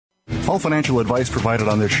All financial advice provided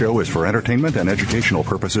on this show is for entertainment and educational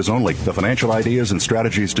purposes only. The financial ideas and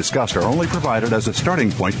strategies discussed are only provided as a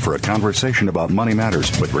starting point for a conversation about money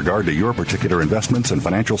matters. With regard to your particular investments and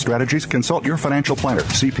financial strategies, consult your financial planner,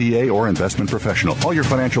 CPA, or investment professional. All your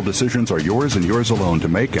financial decisions are yours and yours alone to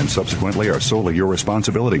make and subsequently are solely your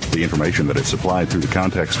responsibility. The information that is supplied through the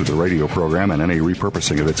context of the radio program and any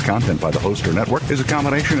repurposing of its content by the host or network is a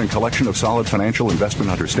combination and collection of solid financial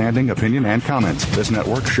investment understanding, opinion, and comments. This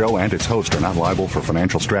network, show, and its host are not liable for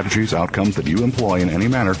financial strategies, outcomes that you employ in any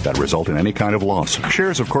manner that result in any kind of loss.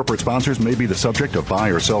 Shares of corporate sponsors may be the subject of buy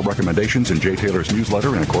or sell recommendations in Jay Taylor's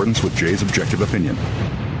newsletter in accordance with Jay's objective opinion.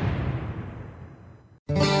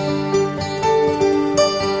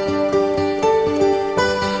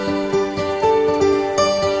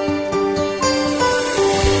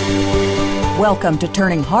 Welcome to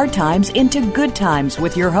Turning Hard Times into Good Times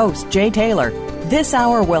with your host, Jay Taylor. This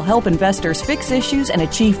hour will help investors fix issues and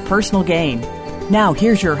achieve personal gain. Now,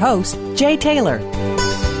 here's your host, Jay Taylor.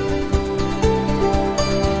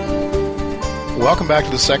 Welcome back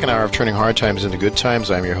to the second hour of Turning Hard Times into Good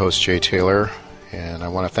Times. I'm your host, Jay Taylor, and I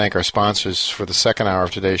want to thank our sponsors for the second hour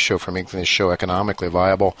of today's show for making this show economically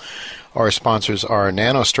viable. Our sponsors are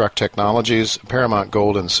Nanostruct Technologies, Paramount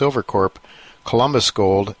Gold and Silver Corp, Columbus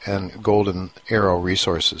Gold, and Golden Arrow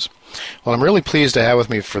Resources. Well, I'm really pleased to have with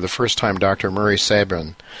me for the first time Dr. Murray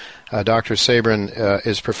Sabrin. Dr. Sabrin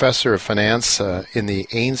is professor of finance in the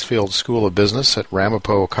Ainsfield School of Business at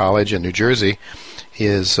Ramapo College in New Jersey.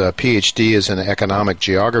 His Ph.D. is in economic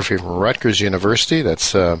geography from Rutgers University.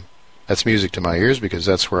 That's music to my ears because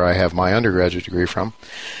that's where I have my undergraduate degree from.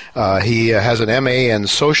 He has an M.A. in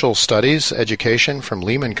social studies education from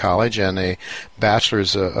Lehman College and a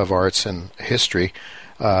bachelor's of arts in history,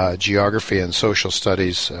 geography and social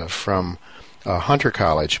studies from Hunter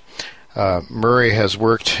College. Murray has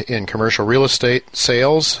worked in commercial real estate,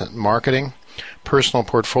 sales, marketing, personal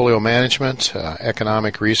portfolio management,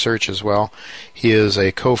 economic research as well. He is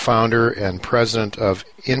a co-founder and president of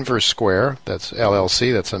InverSquare, that's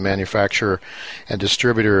LLC, that's a manufacturer and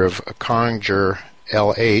distributor of Conger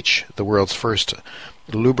LH, the world's first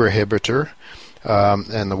lubricator,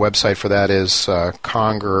 and the website for that is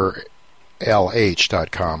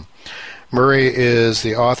congerlh.com. Murray is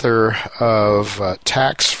the author of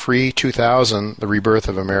Tax-Free 2000, The Rebirth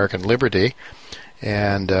of American Liberty,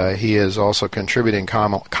 and he is also contributing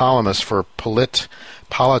columnist for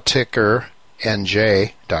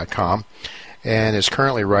PolitikerNJ.com, and is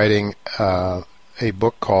currently writing a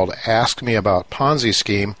book called Ask Me About Ponzi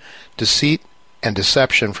Scheme, Deceit and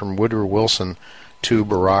Deception from Woodrow Wilson to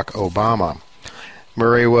Barack Obama.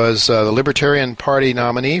 Murray was the Libertarian Party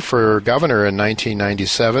nominee for governor in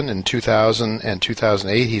 1997. In 2000 and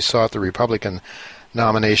 2008, he sought the Republican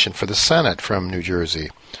nomination for the Senate from New Jersey.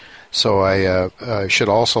 So I should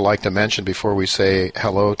also like to mention before we say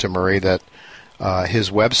hello to Murray that his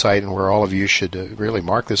website, and where all of you should really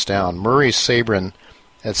mark this down, Murray Sabrin,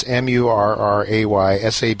 that's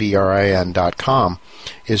MurraySabrin.com,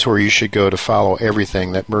 is where you should go to follow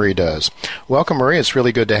everything that Murray does. Welcome, Murray. It's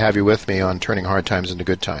really good to have you with me on Turning Hard Times into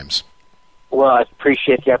Good Times. Well, I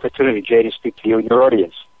appreciate the opportunity, Jay, to speak to you and your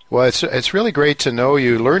audience. Well, it's really great to know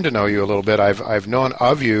you, learn to know you a little bit. I've known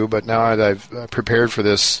of you, but now that I've prepared for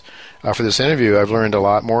this interview, I've learned a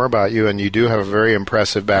lot more about you, and you do have a very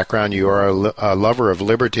impressive background. You are a lover of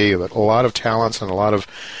liberty, with a lot of talents and a lot of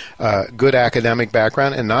good academic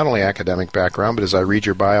background, and not only academic background, but as I read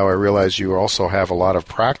your bio, I realize you also have a lot of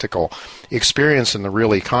practical experience in the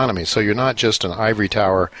real economy. So you're not just an ivory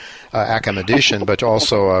tower academician, but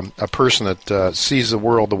also a person that sees the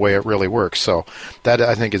world the way it really works. So that,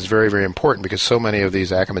 I think, is very, very important because so many of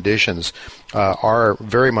these academicians are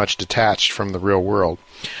very much detached from the real world.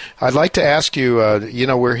 I'd like to ask you,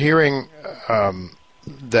 we're hearing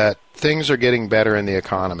that things are getting better in the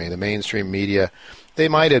economy. The mainstream media, they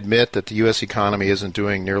might admit that the U.S. economy isn't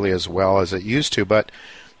doing nearly as well as it used to, but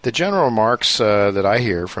the general remarks that I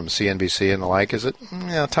hear from CNBC and the like is that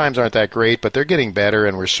times aren't that great, but they're getting better,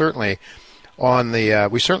 and we're certainly on the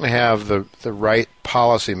we certainly have the right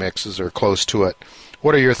policy mixes or close to it.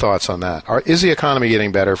 What are your thoughts on that? Is the economy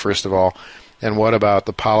getting better, first of all, and what about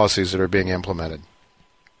the policies that are being implemented?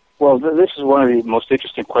 Well, this is one of the most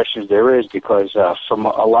interesting questions there is because from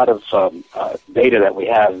a lot of data that we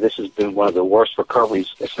have, this has been one of the worst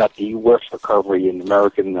recoveries, if not the worst recovery in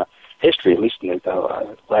American history, at least in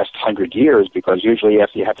the last 100 years, because usually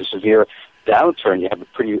after you have a severe downturn, you have a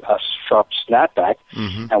pretty sharp snapback,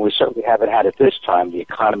 and we certainly haven't had it this time. The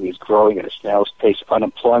economy is growing at a snail's pace.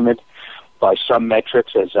 Unemployment, by some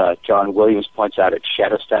metrics, as John Williams points out at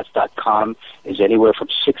shadowstats.com, is anywhere from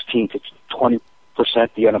 16 to 20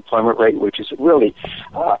 the unemployment rate, which is really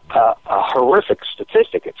a horrific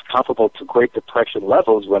statistic. It's comparable to Great Depression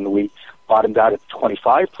levels when we bottomed out at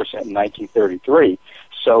 25% in 1933.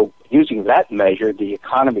 So using that measure, the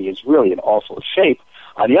economy is really in awful shape.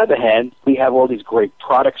 On the other hand, we have all these great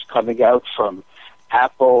products coming out from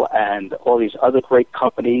Apple and all these other great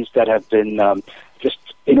companies that have been just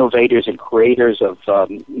innovators and creators of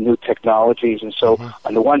new technologies. And so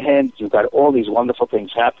on the one hand, you've got all these wonderful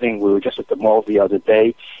things happening. We were just at the mall the other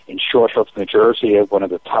day in Short Hills, New Jersey, one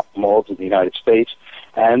of the top malls in the United States.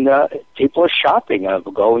 And people are shopping,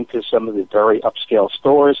 going to some of the very upscale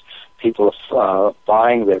stores. People are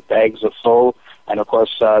buying, their bags are full. And, of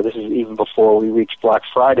course, this is even before we reach Black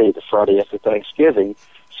Friday, the Friday after Thanksgiving.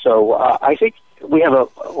 So I think we have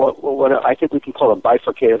what I think we can call a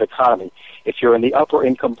bifurcated economy. If you're in the upper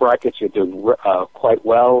income brackets, you're doing quite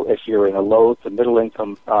well. If you're in the low to middle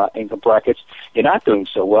income brackets, you're not doing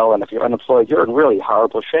so well. And if you're unemployed, you're in really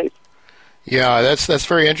horrible shape. Yeah, that's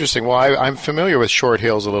very interesting. Well, I'm familiar with Short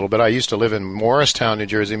Hills a little bit. I used to live in Morristown, New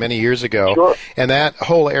Jersey, many years ago, sure. And that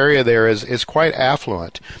whole area there is quite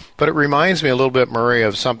affluent. But it reminds me a little bit, Murray,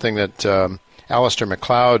 of something that Alistair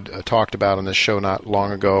McLeod talked about on this show not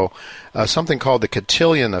long ago, something called the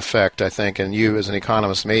cotillion effect, I think, and you as an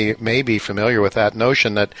economist may be familiar with that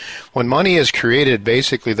notion that when money is created,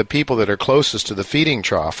 basically the people that are closest to the feeding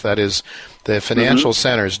trough, that is the financial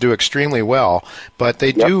centers, do extremely well, but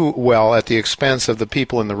they do well at the expense of the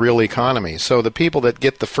people in the real economy. So the people that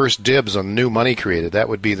get the first dibs on new money created, that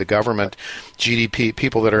would be the government, GDP,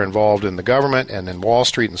 people that are involved in the government and in Wall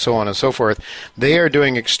Street and so on and so forth, they are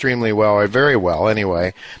doing extremely well, or very well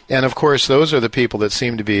anyway. And of course, those are the people that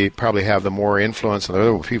seem to be probably have the more influence, and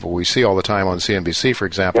they're the people we see all the time on CNBC, for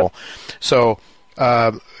example. So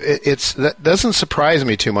that doesn't surprise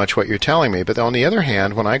me too much what you're telling me. But on the other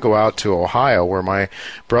hand, when I go out to Ohio, where my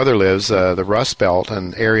brother lives, the Rust Belt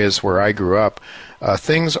and areas where I grew up,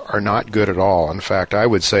 things are not good at all. In fact, I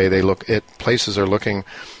would say places are looking,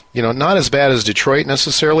 not as bad as Detroit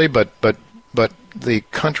necessarily, but the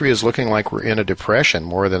country is looking like we're in a depression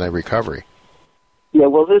more than a recovery. Yeah,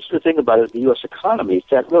 well, this is the thing about it, the U.S. economy. It's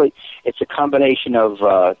that really, it's a combination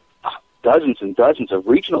of dozens and dozens of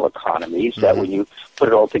regional economies that when you put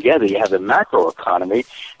it all together, you have a macro economy.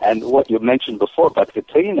 And what you mentioned before about the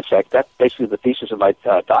cotillion effect, that's basically the thesis of my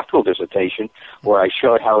doctoral dissertation, where I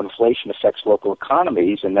showed how inflation affects local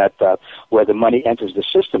economies and that where the money enters the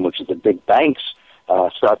system, which is the big banks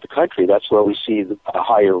throughout the country, that's where we see the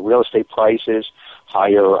higher real estate prices,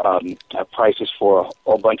 higher prices for a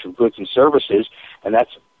whole bunch of goods and services, and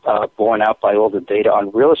that's borne out by all the data on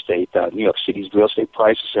real estate. New York City's real estate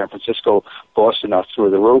prices, San Francisco, Boston are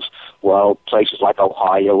through the roof, while places like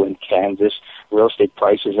Ohio and Kansas, real estate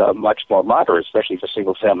prices are much more moderate, especially for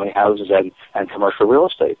single-family houses and commercial real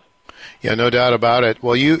estate. Yeah, no doubt about it.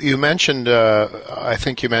 Well, you mentioned, I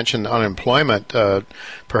think you mentioned unemployment,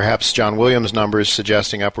 perhaps John Williams' numbers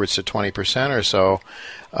suggesting upwards to 20% or so.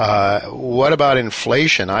 What about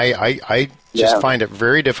inflation? I just find it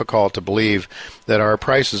very difficult to believe that our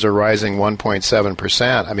prices are rising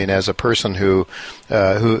 1.7%. I mean, as a person who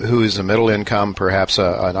is a middle income, perhaps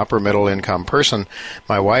an upper middle income person,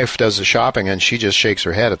 my wife does the shopping and she just shakes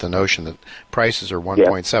her head at the notion that prices are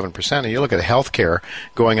 1.7%. And you look at healthcare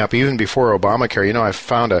going up even before Obamacare. I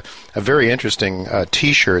found a very interesting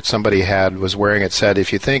T-shirt somebody was wearing. It said,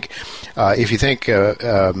 if you think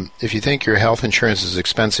your health insurance is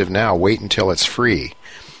expensive now, wait until it's free.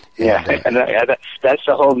 Yeah, and that's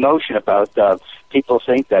the whole notion about people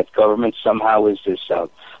think that government somehow is this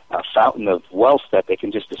fountain of wealth that they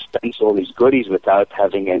can just dispense all these goodies without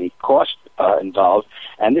having any cost involved.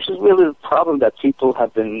 And this is really the problem that people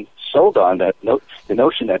have been sold on, the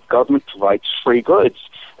notion that government provides free goods.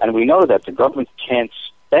 And we know that the government can't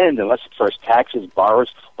spend unless it first taxes,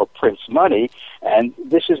 borrows, or prints money. And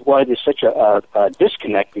this is why there's such a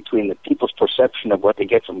disconnect between the people's perception of what they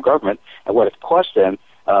get from government and what it costs them.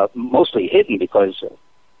 Mostly hidden because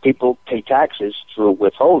people pay taxes through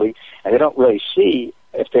withholding, and they don't really see,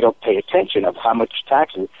 if they don't pay attention, of how much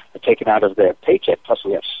taxes are taken out of their paycheck. Plus,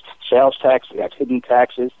 we have sales tax, we have hidden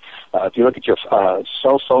taxes. If you look at your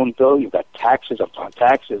cell phone bill, you've got taxes upon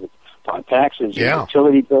taxes upon taxes, your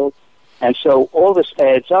utility bill. And so all this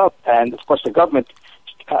adds up, and, of course, the government,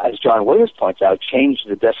 as John Williams points out, changed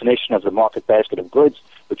the definition of the market basket of goods,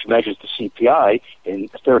 which measures the CPI, in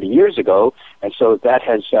 30 years ago, and so that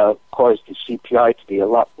has caused the CPI to be a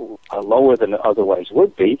lot lower than it otherwise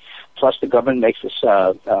would be. Plus, the government makes this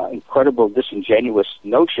incredible disingenuous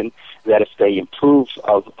notion that if they improve,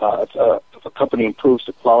 if a company improves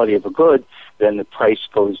the quality of a good, then the price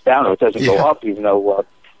goes down, or it doesn't go up, even though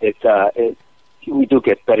we do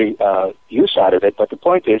get better use out of it. But the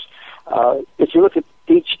point is, if you look at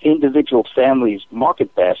each individual family's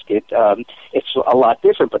market basket, it's a lot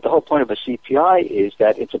different. But the whole point of a CPI is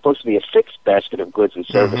that it's supposed to be a fixed basket of goods and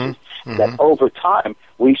services. That over time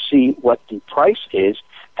we see what the price is,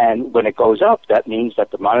 and when it goes up, that means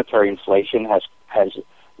that the monetary inflation has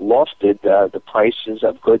lofted the prices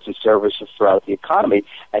of goods and services throughout the economy.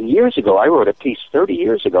 And years ago, I wrote a piece 30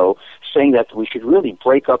 years ago saying that we should really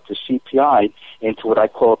break up the CPI into what I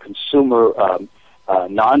call consumer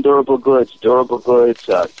non-durable goods, durable goods,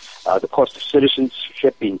 the cost of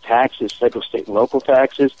citizenship being taxes, federal, state, and local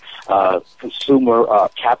taxes, consumer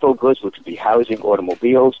capital goods, which would be housing,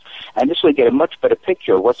 automobiles, and this way get a much better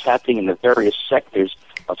picture of what's happening in the various sectors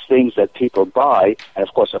of things that people buy, and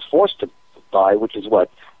of course are forced to buy, which is what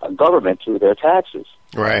government through their taxes.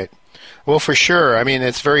 Right. Well, for sure. I mean,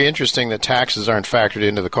 it's very interesting that taxes aren't factored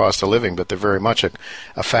into the cost of living, but they're very much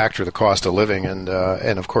a factor of the cost of living, and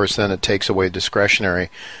of course, then it takes away discretionary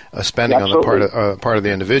spending Absolutely. on the part of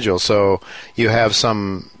the individual. So you have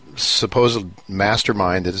some supposed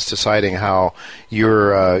mastermind that is deciding how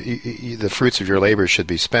the fruits of your labor should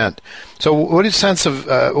be spent. So, what is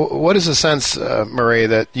the sense, Murray,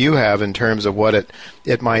 that you have in terms of what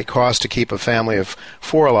it might cost to keep a family of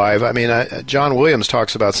four alive? I mean, John Williams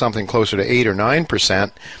talks about something closer to 8 or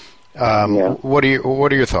 9%. What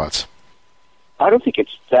are your thoughts? I don't think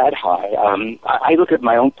it's that high. I look at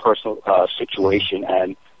my own personal situation,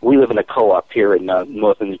 and we live in a co-op here in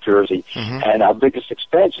northern New Jersey, and our biggest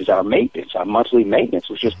expense is our maintenance, our monthly maintenance,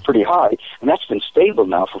 which is pretty high, and that's been stable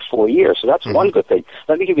now for 4 years, so that's one good thing.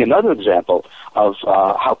 Let me give you another example of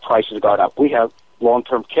how prices have gone up. We have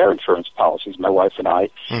long-term care insurance policies, my wife and I,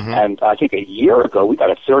 and I think a year ago we got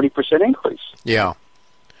a 30% increase. Yeah.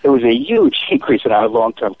 There was a huge increase in our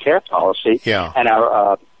long-term care policy, and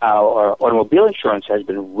our automobile insurance has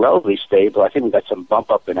been relatively stable. I think we got some bump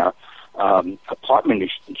up in our apartment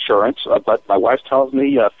insurance, but my wife tells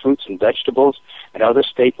me fruits and vegetables and other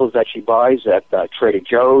staples that she buys at Trader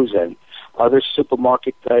Joe's and other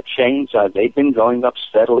supermarket chains, they've been going up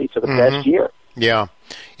steadily for the past year. Yeah,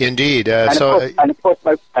 indeed. And of course,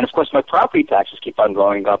 my property taxes keep on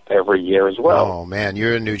going up every year as well. Oh man,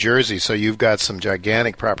 you're in New Jersey, so you've got some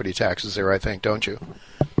gigantic property taxes there, I think, don't you?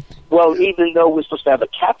 Well, even though we're supposed to have a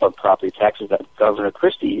cap on property taxes that Governor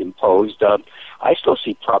Christie imposed, I still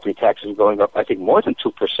see property taxes going up, I think, more than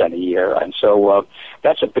 2% a year. And so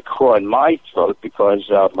that's a big claw in my throat because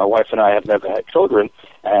my wife and I have never had children,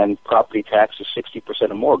 and property taxes, 60%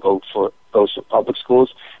 or more, goes for public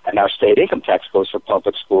schools, and our state income tax goes for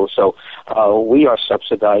public schools. So we are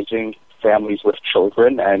subsidizing families with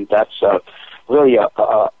children, and that's really,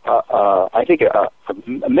 I think, a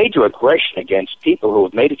major aggression against people who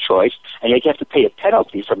have made a choice, and yet you have to pay a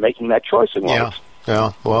penalty for making that choice in life.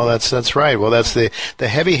 Yeah, well, that's right. Well, that's the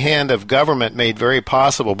heavy hand of government made very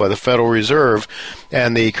possible by the Federal Reserve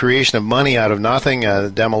and the creation of money out of nothing,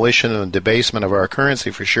 the demolition and debasement of our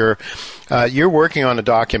currency, for sure. You're working on a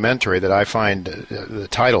documentary that I find the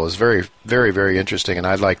title is very, very, very interesting, and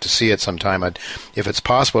I'd like to see it sometime. If it's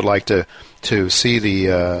possible, I'd like to see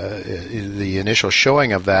the initial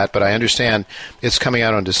showing of that, but I understand it's coming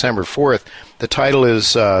out on December 4th. The title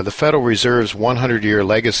is The Federal Reserve's 100-Year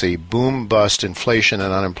Legacy, Boom, Bust, Inflation,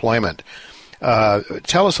 and Unemployment.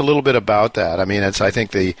 Tell us a little bit about that. I mean, I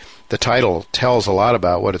think the title tells a lot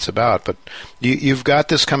about what it's about, but you've got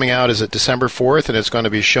this coming out, is it December 4th, and it's going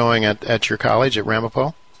to be showing at your college at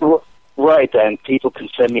Ramapo? Right, and people can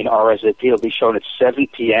send me an RSVP. It'll be shown at 7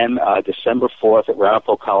 p.m. December 4th at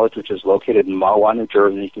Ramapo College, which is located in Mahwah, New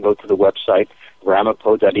Jersey. You can go to the website,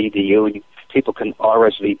 ramapo.edu. People can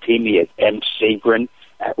RSVP me at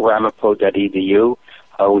msabrin@ramapo.edu.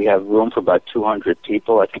 We have room for about 200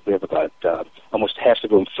 people. I think we have about almost half the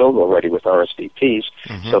room filled already with RSVPs.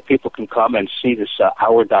 So people can come and see this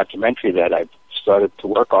hour documentary that I've started to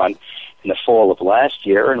work on in the fall of last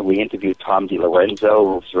year, and we interviewed Tom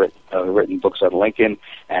DiLorenzo, who's written books on Lincoln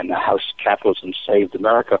and How Capitalism Saved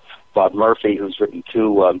America, Bob Murphy, who's written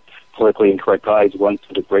two politically incorrect guides, one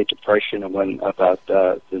to the Great Depression and one about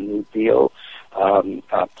the New Deal,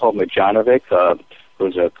 Paul Majanovic,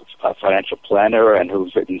 who's a financial planner and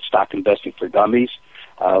who's written Stock Investing for Dummies.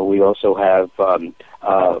 We also have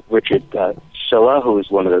Richard Silla, who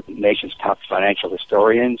is one of the nation's top financial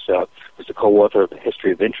historians, who's the co-author of The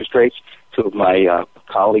History of Interest Rates. Two of my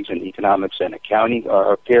colleagues in economics and accounting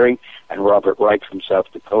are appearing, and Robert Reich from South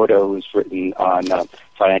Dakota, who's written on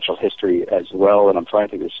financial history as well. And I'm trying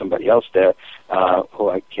to think there's somebody else there who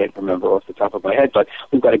I can't remember off the top of my head. But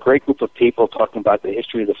we've got a great group of people talking about the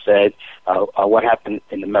history of the Fed, what happened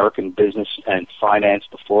in American business and finance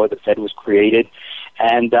before the Fed was created.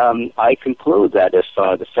 And I conclude that if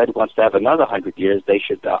the Fed wants to have another 100 years, they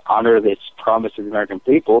should honor its promise to the American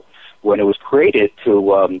people when it was created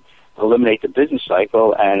to eliminate the business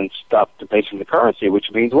cycle and stop debasing the currency, which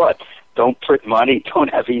means what? Don't print money, don't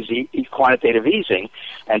have quantitative easing.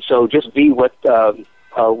 And so just be what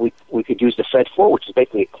we could use the Fed for, which is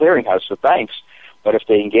basically a clearinghouse for banks. But if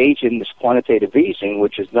they engage in this quantitative easing,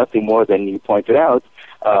 which is nothing more than, you pointed out,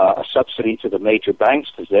 a subsidy to the major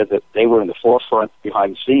banks, because they were in the forefront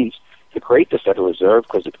behind the scenes to create the Federal Reserve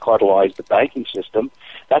because it cartelized the banking system.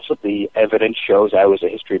 That's what the evidence shows. I was a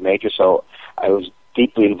history major, so I was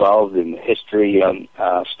deeply involved in history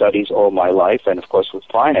studies all my life, and of course with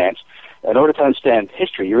finance. In order to understand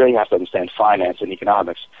history, you really have to understand finance and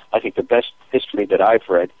economics. I think the best history that I've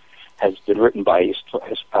read has been written by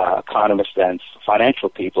economists and financial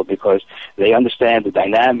people because they understand the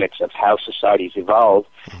dynamics of how societies evolve.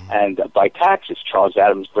 And by taxes, Charles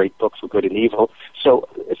Adams' great book For Good and Evil. So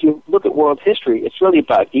if you look at world history, it's really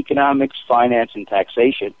about economics, finance, and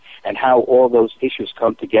taxation and how all those issues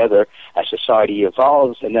come together as society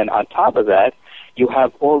evolves. And then on top of that, you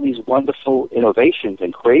have all these wonderful innovations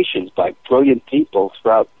and creations by brilliant people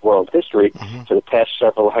throughout world history for the past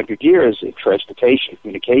several hundred years in transportation,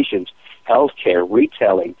 communications, healthcare,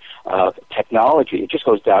 retailing, technology. It just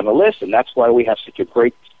goes down the list, and that's why we have such a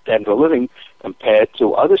great standard of living compared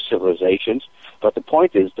to other civilizations. But the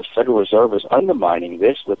point is the Federal Reserve is undermining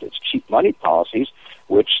this with its cheap money policies,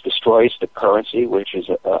 which destroys the currency, which is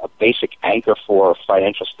a basic anchor for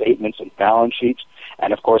financial statements and balance sheets.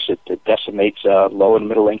 And, of course, it decimates low- and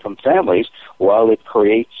middle-income families while it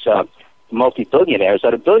creates multi-billionaires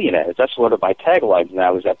out of billionaires. That's one of my taglines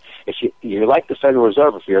now, is that if you like the Federal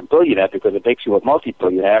Reserve, if you're a billionaire, because it makes you a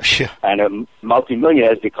multi-billionaire, and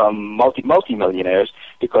multi-millionaires become multi-millionaires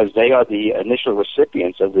because they are the initial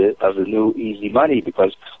recipients of the new easy money,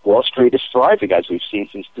 because Wall Street is thriving, as we've seen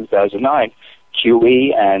since 2009.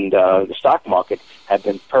 QE and the stock market have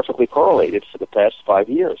been perfectly correlated for the past 5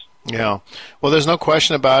 years. Yeah. Well, there's no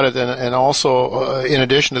question about it, and also in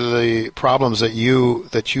addition to the problems that you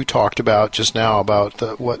talked about just now about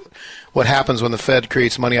what happens when the Fed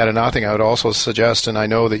creates money out of nothing, I would also suggest, and I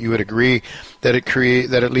know that you would agree, that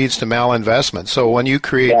it leads to malinvestment. So when you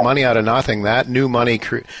create money out of nothing, that new money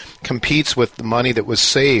competes with the money that was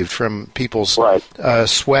saved from people's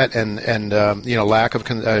sweat and lack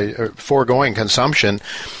of foregoing consumption.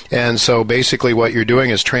 And so basically what you're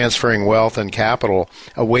doing is transferring wealth and capital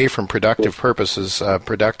away from productive purposes,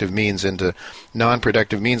 productive means, into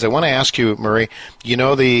non-productive means. I want to ask you, Murray,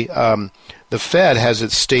 the Fed has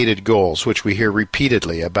its stated goals, which we hear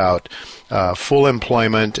repeatedly about full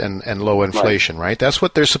employment and low inflation, right? That's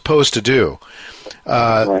what they're supposed to do.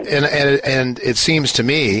 And it seems to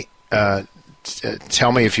me,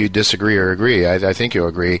 tell me if you disagree or agree, I think you'll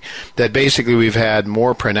agree, that basically we've had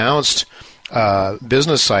more pronounced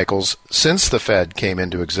business cycles since the Fed came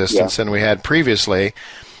into existence than we had previously.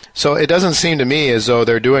 So it doesn't seem to me as though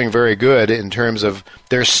they're doing very good in terms of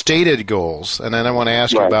their stated goals. And then I want to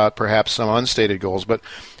ask you about perhaps some unstated goals. But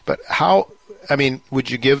how,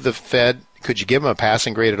 would you give the Fed, could you give them a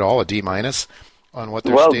passing grade at all, a D- on what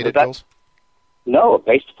their stated goals? No,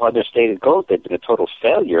 based upon their stated goals, they've been a total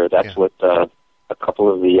failure. That's what a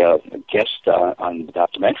couple of the guests on the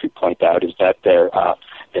documentary point out, is that their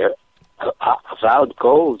avowed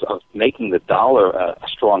goals of making the dollar a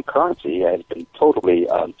strong currency has been totally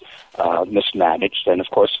mismanaged. And, of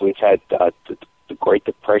course, we've had the Great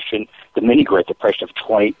Depression, the mini-Great Depression of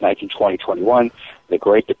 1920, 21, the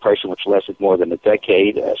Great Depression, which lasted more than a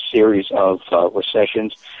decade, a series of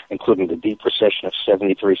recessions, including the deep recession of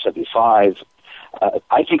 73, 75.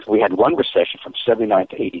 I think we had one recession from 79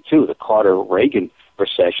 to 82, the Carter-Reagan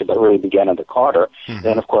recession that really began under Carter.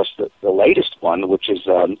 Then, of course, the latest one, which is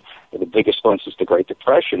the biggest one since the Great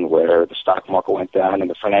Depression, where the stock market went down and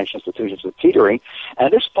the financial institutions were teetering.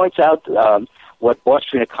 And this points out what Wall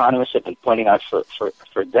Street economists have been pointing out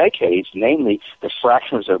for decades, namely the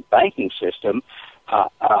fractional reserve banking system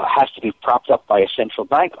has to be propped up by a central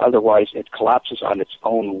bank. Otherwise, it collapses on its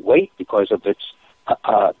own weight because of its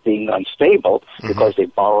being unstable, because they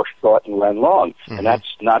borrow short and lend long. And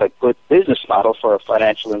that's not a good business model for a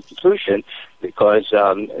financial institution, because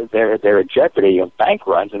they're at jeopardy of bank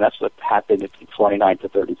runs, and that's what happened in 29 to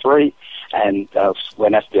 33. And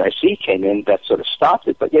when FDIC came in, that sort of stopped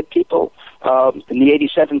it. But yet people, in the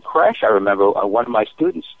 87 crash, I remember one of my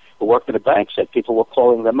students who worked in a bank said people were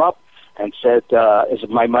calling them up and said, is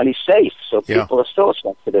my money safe? So people are still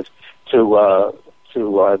sensitive to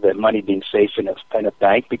their money being safe in a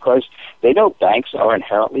bank, because they know banks are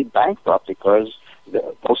inherently bankrupt, because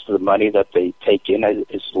most of the money that they take in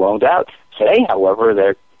is loaned out. Today,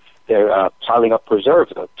 however, they're piling up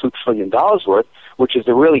reserves of $2 trillion worth, which is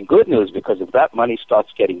the really good news, because if that money starts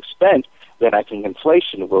getting spent, then I think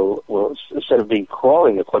inflation will instead of being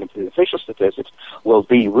crawling, according to the official statistics, will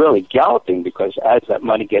be really galloping, because as that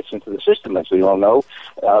money gets into the system, as we all know,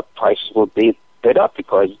 prices will be bid up,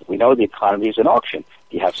 because we know the economy is an auction.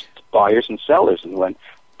 You have buyers and sellers, and when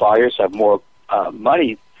buyers have more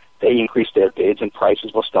money, they increase their bids and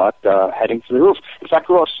prices will start heading to the roof. In fact,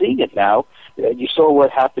 we're all seeing it now. You saw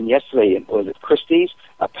what happened yesterday. Was it Christie's?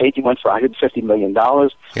 A painting went for $150 million.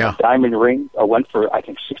 Yeah. A diamond ring went for, I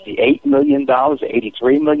think, $68 million,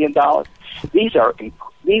 $83 million.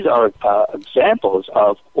 These are examples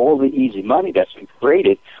of all the easy money that's been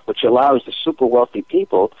created, which allows the super wealthy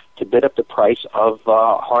people to bid up the price of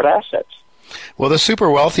hard assets. Well, the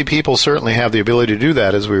super wealthy people certainly have the ability to do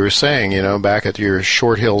that, as we were saying, back at your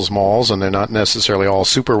Short Hills malls, and they're not necessarily all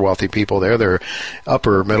super wealthy people there. They're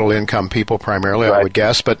upper middle income people primarily, right. I would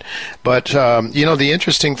guess. But the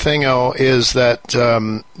interesting thing, is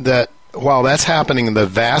that while that's happening, the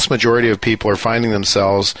vast majority of people are finding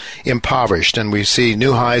themselves impoverished, and we see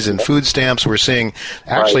new highs in food stamps. We're seeing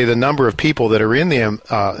actually the number of people that are in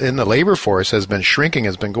the labor force has been shrinking,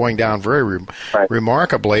 has been going down very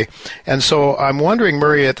remarkably. And so I'm wondering,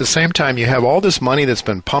 Murray, at the same time, you have all this money that's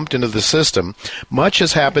been pumped into the system. Much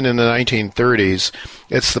has happened in the 1930s.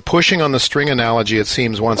 It's the pushing on the string analogy, it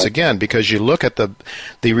seems, once again, because you look at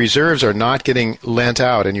the reserves are not getting lent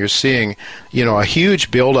out, and you're seeing, a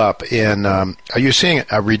huge buildup you're seeing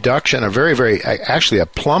a reduction, a very, very, actually a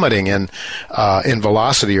plummeting in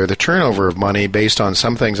velocity, or the turnover of money, based on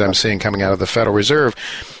some things I'm seeing coming out of the Federal Reserve.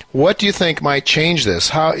 What do you think might change this?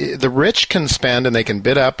 How the rich can spend and they can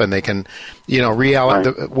bid up and they can,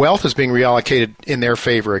 the wealth is being reallocated in their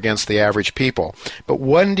favor against the average people. But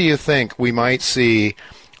when do you think we might see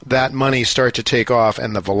that money start to take off,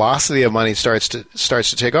 and the velocity of money starts to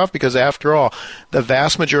take off? Because after all, the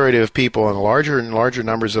vast majority of people, and larger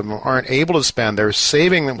numbers of them, aren't able to spend. They're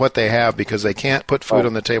saving what they have because they can't put food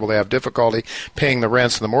on the table. They have difficulty paying the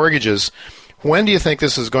rents and the mortgages. When do you think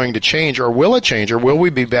this is going to change, or will it change, or will we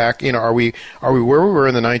be back? Are we where we were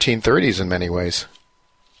in the 1930s in many ways?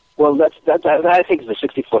 Well, that I think is a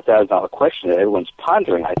 $64,000 question that everyone's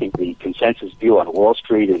pondering. I think the consensus view on Wall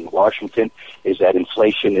Street and Washington is that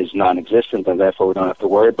inflation is non-existent, and therefore we don't have to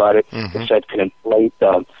worry about it. Mm-hmm. The Fed can inflate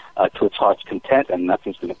to its heart's content, and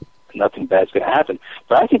nothing bad's going to happen.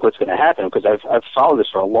 But I think what's going to happen, because I've followed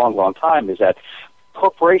this for a long, long time, is that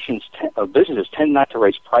corporations, businesses tend not to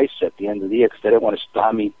raise prices at the end of the year because they don't want to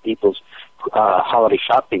stymie people's holiday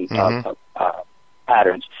shopping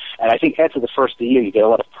patterns. And I think after the first of the year, you get a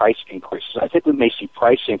lot of price increases. I think we may see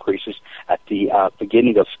price increases at the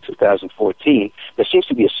beginning of 2014. There seems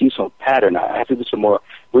to be a seasonal pattern. I have to do some more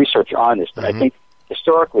research on this, but I think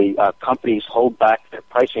historically companies hold back their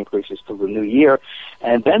price increases till the new year.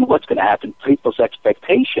 And then what's going to happen, people's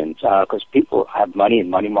expectations, because people have money in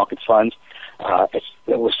money market funds.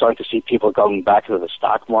 We're starting to see people going back to the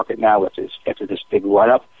stock market now after this big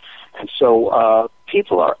run-up. And so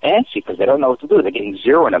people are antsy because they don't know what to do. They're getting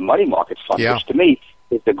zero in a money market fund, which to me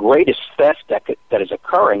is the greatest theft that is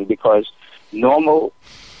occurring, because normal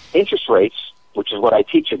interest rates, which is what I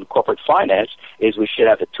teach in corporate finance, is we should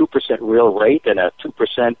have a 2% real rate and a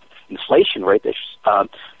 2% inflation rate.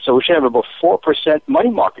 So we should have about 4% money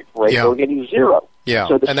market rate. So we're getting zero. Yeah,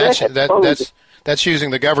 so and that's using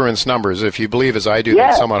the government's numbers. If you believe, as I do,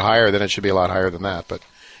 that it's somewhat higher, then it should be a lot higher than that. But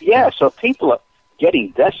so people are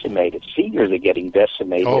getting decimated. Seniors are getting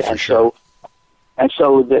decimated. Oh, for sure.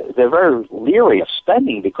 So they're very leery of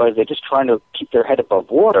spending because they're just trying to keep their head above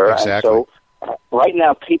water. Exactly. And so right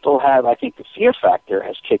now people have, I think the fear factor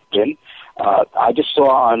has kicked in. I just saw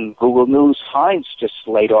on Google News, Heinz just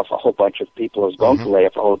laid off a whole bunch of people, is going to lay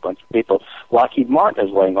off a whole bunch of people. Lockheed Martin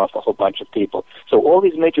is laying off a whole bunch of people. So all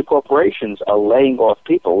these major corporations are laying off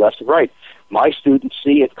people left and right. My students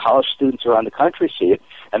see it, college students around the country see it,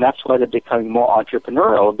 and that's why they're becoming more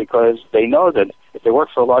entrepreneurial, because they know that if they work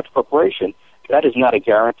for a large corporation, that is not a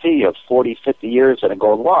guarantee of 40, 50 years and a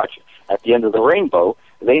gold watch at the end of the rainbow.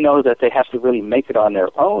 They know that they have to really make it on their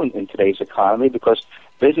own in today's economy, because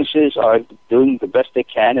businesses are doing the best they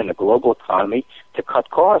can in a global economy to cut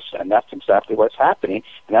costs, and that's exactly what's happening,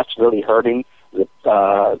 and that's really hurting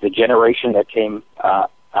the generation that came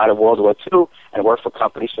out of World War II and worked for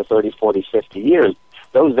companies for 30, 40, 50 years.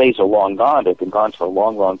 Those days are long gone. They've been gone for a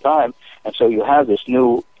long, long time. And so you have this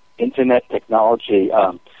new internet technology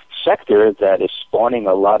sector that is spawning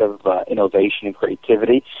a lot of innovation and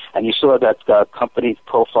creativity. And you saw that company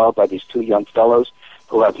profiled by these two young fellows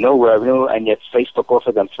who have no revenue, and yet Facebook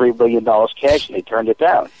offered them $3 billion cash, and they turned it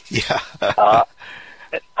down. Yeah.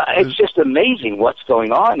 It's just amazing what's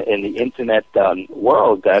going on in the internet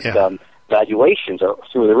world. That valuations are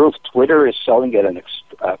through the roof. Twitter is selling at an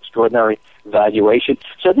extraordinary valuation.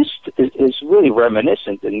 So this is really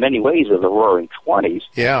reminiscent in many ways of the Roaring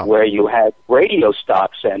 '20s, where you had radio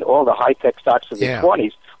stocks and all the high-tech stocks of the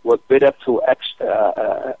 '20s were bid up to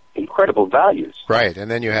incredible values. Right, and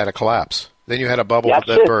then you had a collapse. Then you had a bubble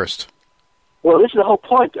that burst. Well, this is the whole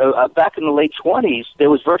point. Back in the late '20s, there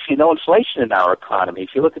was virtually no inflation in our economy.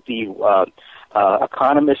 If you look at the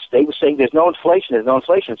economists, they were saying there's no inflation,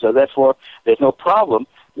 so therefore there's no problem.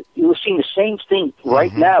 You're seeing the same thing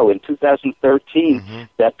right now in 2013,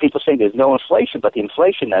 that people saying there's no inflation, but the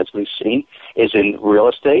inflation, as we've seen, is in real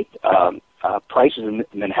estate. Prices in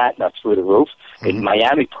Manhattan are through the roof. In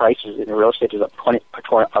Miami, prices in real estate is up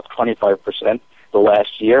 25% the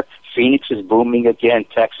last year. Phoenix is booming again.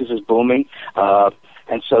 Texas is booming.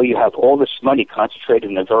 And so you have all this money concentrated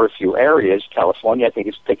in a very few areas. California, I think,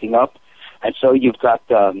 is picking up. And so you've got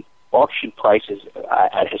auction prices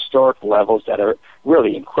at historic levels that are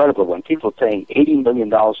really incredible. When people are paying $80 million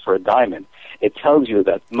for a diamond, it tells you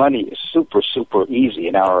that money is super, super easy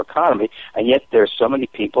in our economy, and yet there are so many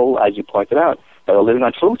people, as you pointed out, that are living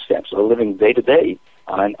on food stamps, that are living day to day,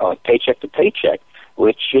 on paycheck to paycheck,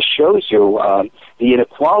 which just shows you the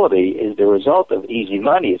inequality is the result of easy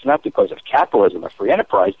money. It's not because of capitalism or free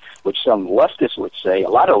enterprise, which some leftists would say, a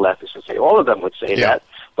lot of leftists would say, all of them would say that,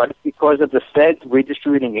 but it's because of the Fed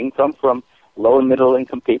redistributing income from low and middle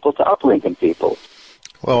income people to upper income people.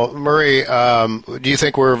 Well, Murray, do you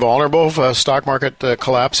think we're vulnerable for a stock market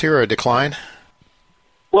collapse here, or a decline?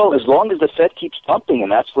 Well, as long as the Fed keeps pumping,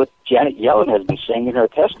 and that's what Janet Yellen has been saying in her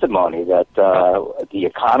testimony, that the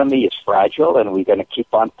economy is fragile and we're going to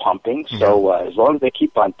keep on pumping. So as long as they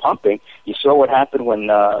keep on pumping, you saw what happened when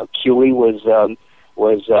QE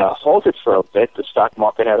was halted for a bit. The stock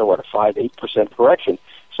market had a 5-8% correction.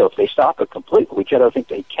 So if they stop it completely, which I don't think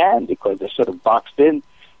they can, because they're sort of boxed in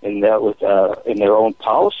their own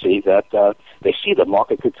policy, that they see the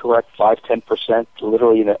market could correct 5-10%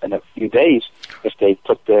 literally in a few days if they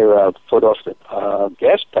put their foot off the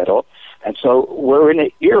gas pedal. And so we're in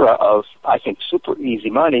an era of, I think, super easy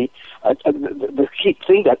money. The key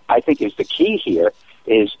thing that I think is the key here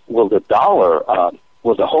is, will the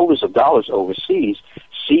holders of dollars overseas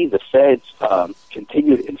see the Fed's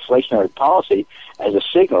continued inflationary policy as a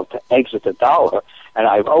signal to exit the dollar? And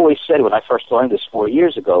I've always said, when I first learned this 4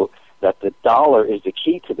 years ago, that the dollar is the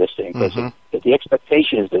key to this thing, because if the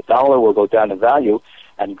expectation is the dollar will go down in value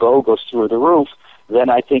and gold goes through the roof, then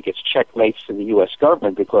I think it's checkmate for the U.S.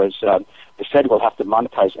 government, because the Fed will have to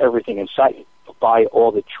monetize everything in sight, buy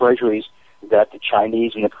all the treasuries that the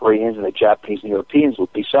Chinese and the Koreans and the Japanese and Europeans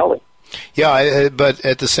would be selling. Yeah, but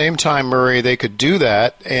at the same time, Murray, they could do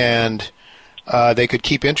that, and they could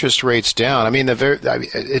keep interest rates down. I mean,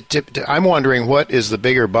 I'm wondering, what is the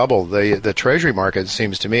bigger bubble? The Treasury market,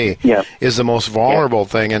 seems to me, is the most vulnerable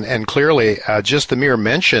thing, and clearly just the mere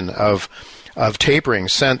mention of tapering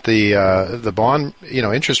sent the bond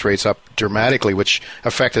interest rates up dramatically, which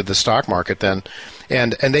affected the stock market then,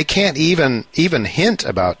 and they can't even hint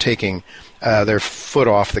about taking their foot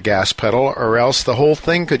off the gas pedal, or else the whole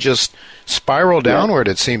thing could just spiral downward,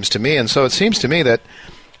 it seems to me. And so it seems to me that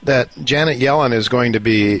Janet Yellen is going to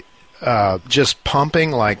be just pumping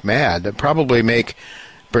like mad, that probably make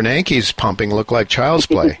Bernanke's pumping look like child's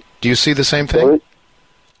play. Do you see the same thing?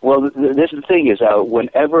 Well, this is the thing, is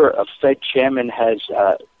whenever a Fed chairman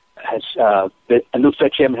a new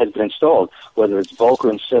Fed chairman has been installed, whether it's Volcker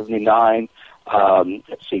in '79,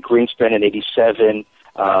 Greenspan in '87,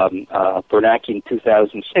 Bernanke in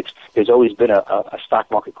 2006, there's always been a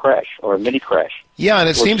stock market crash or a mini crash. Yeah, and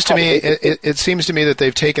it seems to me that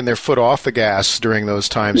they've taken their foot off the gas during those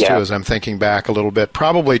times too. As I'm thinking back a little bit,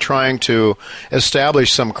 probably trying to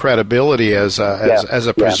establish some credibility as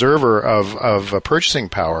a preserver of purchasing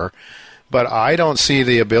power. But I don't see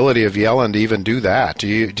the ability of Yellen to even do that. Do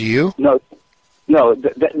you? No.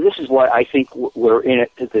 This is why I think we're in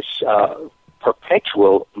this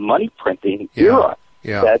perpetual money printing era.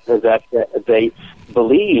 That they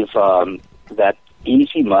believe that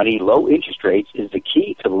easy money, low interest rates is the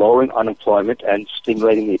key to lowering unemployment and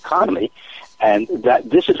stimulating the economy, and that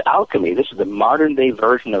this is alchemy. This is the modern day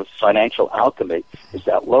version of financial alchemy, is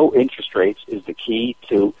that low interest rates is the key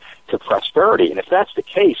to prosperity. And if that's the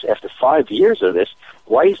case, after 5 years of this,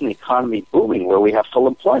 why isn't the economy booming where we have full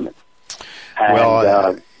employment?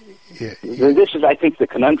 And, This is, I think, the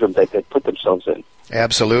conundrum that they put themselves in.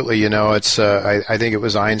 Absolutely. It's I think it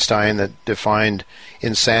was Einstein that defined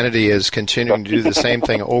insanity as continuing to do the same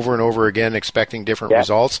thing over and over again, expecting different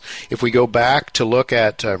results. If we go back to look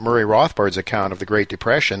at Murray Rothbard's account of the Great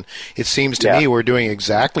Depression, it seems to me we're doing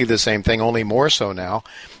exactly the same thing, only more so now.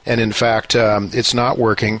 And in fact, it's not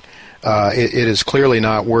working. It is clearly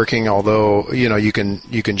not working, although you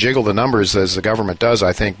can jiggle the numbers as the government does,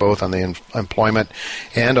 I think, both on the employment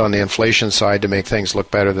and on the inflation side to make things look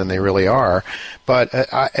better than they really are. But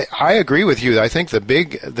I agree with you. I think the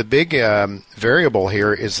big variable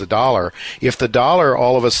here is the dollar. If the dollar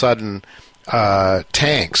all of a sudden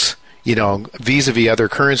tanks, vis-a-vis other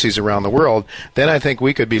currencies around the world, then I think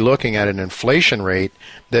we could be looking at an inflation rate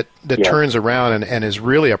that turns around and is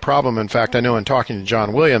really a problem. In fact, I know in talking to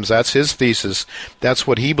John Williams, that's his thesis. That's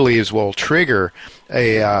what he believes will trigger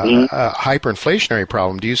a hyperinflationary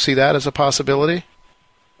problem. Do you see that as a possibility?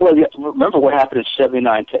 Well, remember what happened in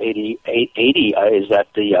 79 to 80 is that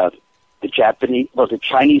the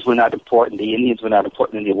Chinese were not important, the Indians were not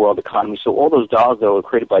important in the world economy, so all those dollars that were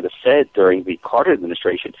created by the Fed during the Carter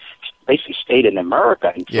administration basically stayed in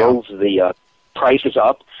America and drove the prices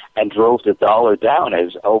up and drove the dollar down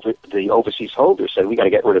as the overseas holders said, we got to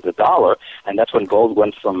get rid of the dollar, and that's when gold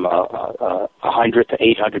went from $100 to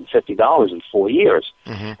 $850 in 4 years.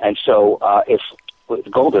 And so if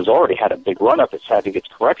gold has already had a big run-up. It's having its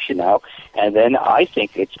correction now, and then I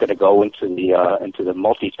think it's going to go into the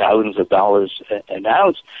multi-thousands of dollars an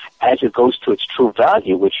ounce as it goes to its true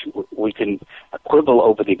value, which we can quibble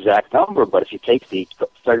over the exact number. But if you take the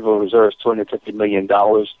Federal Reserve's $250 million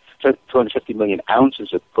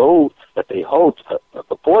ounces of gold that they hold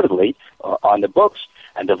purportedly on the books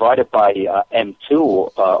and divide it by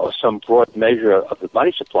M2 or some broad measure of the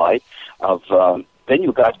money supply of then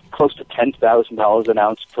you got close to $10,000 an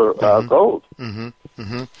ounce per gold.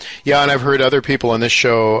 Yeah, and I've heard other people on this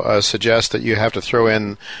show suggest that you have to throw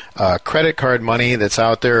in credit card money that's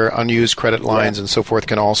out there, unused credit lines and so forth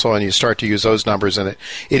can also, and you start to use those numbers, and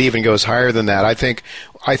it even goes higher than that. I think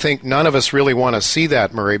none of us really want to see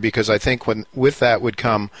that, Murray, because I think with that would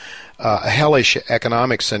come a hellish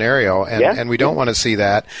economic scenario, and we don't want to see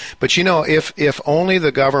that. But if only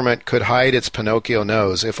the government could hide its Pinocchio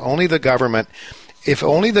nose, if only the government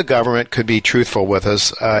could be truthful with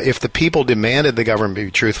us, if the people demanded the government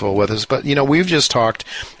be truthful with us. But, we've just talked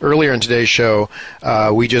earlier in today's show,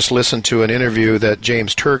 we just listened to an interview that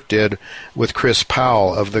James Turk did with Chris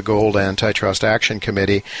Powell of the Gold Antitrust Action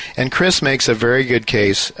Committee. And Chris makes a very good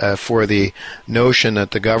case for the notion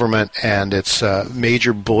that the government and its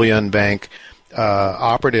major bullion bank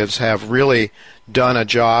operatives have really done a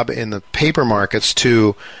job in the paper markets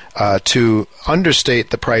to understate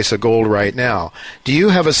the price of gold right now. Do you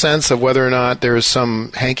have a sense of whether or not there's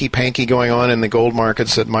some hanky-panky going on in the gold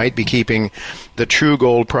markets that might be keeping the true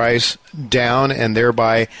gold price down and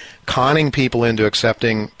thereby conning people into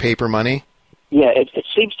accepting paper money? Yeah, it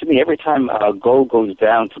seems to me every time gold goes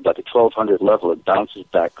down to about the 1,200 level, it bounces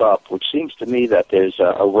back up, which seems to me that there's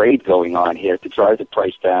a raid going on here to drive the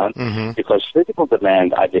price down because physical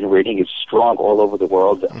demand, I've been reading, is strong all over the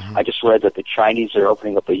world. I just read that the Chinese are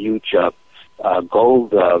opening up a huge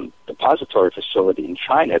gold depository facility in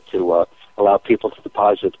China to allow people to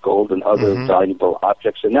deposit gold and other valuable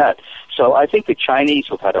objects in that. So I think the Chinese,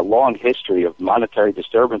 who've had a long history of monetary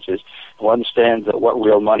disturbances, will understand what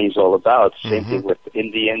real money is all about. Same thing with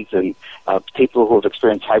Indians and people who have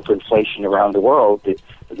experienced hyperinflation around the world.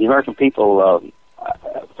 The American people,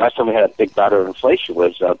 last time we had a big bout of inflation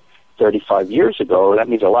was 35 years ago. That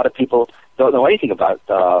means a lot of people don't know anything about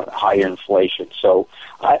higher inflation. So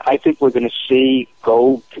I think we're going to see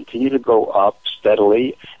gold continue to go up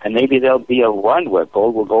steadily, and maybe there'll be a run where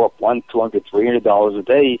gold will go up $100, $200, $300 a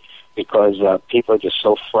day because people are just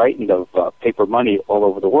so frightened of paper money all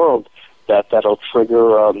over the world that'll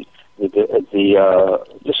trigger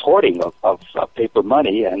this hoarding of paper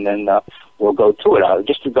money, and then we'll go to it.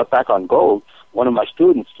 Just to go back on gold, one of my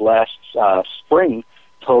students last spring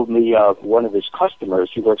told me one of his customers,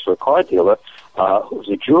 he works for a car dealer, who's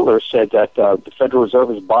a jeweler, said that the Federal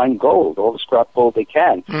Reserve is buying gold, all the scrap gold they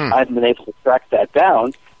can. I haven't been able to track that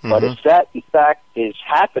down, but if that, in fact, is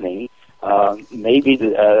happening, maybe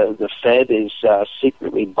the Fed is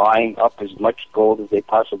secretly buying up as much gold as they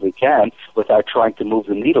possibly can without trying to move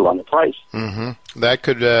the needle on the price. That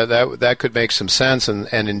could make some sense, and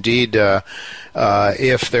indeed,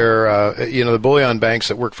 if they're the bullion banks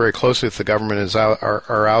that work very closely with the government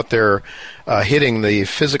are out there hitting the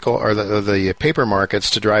physical or the paper markets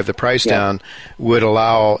to drive the price down, would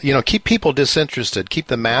allow keep people disinterested, keep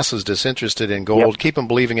the masses disinterested in gold, keep them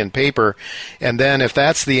believing in paper, and then if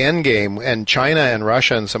that's the end game, and China and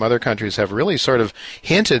Russia and some other countries have really sort of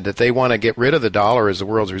hinted that they want to get rid of the dollar as the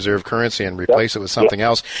world's reserve currency and replace it with something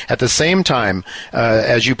else. At the same time,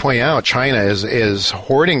 as you point out, China is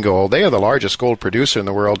hoarding gold. They are the largest gold producer in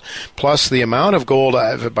the world. Plus, the amount of gold,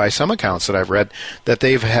 by some accounts that I've read, that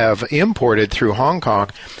they have imported through Hong Kong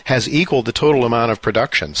has equaled the total amount of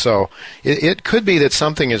production. So it could be that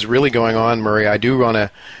something is really going on, Murray. I do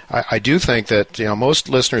think that most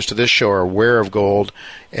listeners to this show are aware of gold,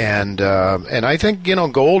 and I think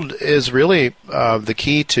gold is really the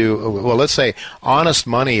key to, well, let's say honest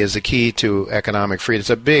money is the key to economic freedom. It's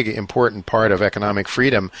a big, important part of economic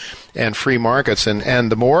freedom and free markets,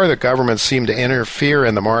 and the more the governments seem to interfere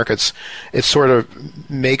in the markets, it sort of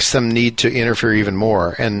makes them need to interfere even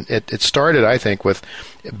more. And it started, I think, with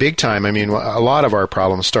big time. I mean, a lot of our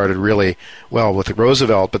problems started really, well, with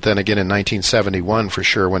Roosevelt, but then again in 1971 for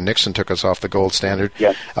sure, when Nixon took us off the gold standard.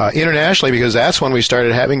 Internationally, because that's when we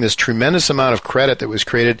started having this tremendous amount of credit that was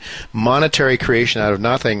created, monetary creation out of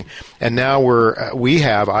nothing, and now we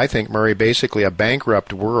have, I think, Murray, basically a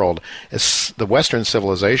bankrupt world. The Western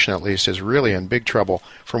civilization, at least, is really in big trouble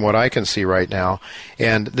from what I can see right now,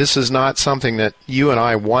 and this is not something that you and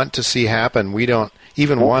I want to see happen. We don't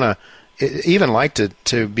even want to like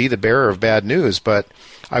to be the bearer of bad news, but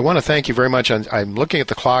I want to thank you very much. I'm looking at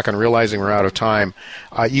the clock and realizing we're out of time.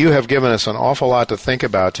 You have given us an awful lot to think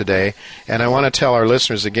about today, and I want to tell our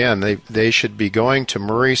listeners again, they should be going to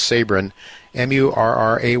Murray Sabrin,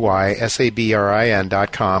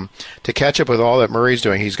 MurraySabrin.com, to catch up with all that Murray's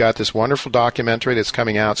doing. He's got this wonderful documentary that's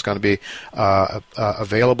coming out. It's going to be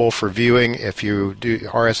available for viewing if you do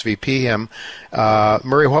RSVP him.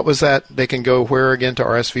 Murray, what was that? They can go where again to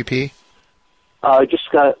RSVP? Just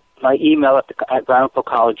got my email at Ramapo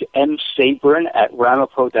College,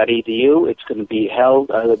 msabrin@ramapo.edu. It's going to be held,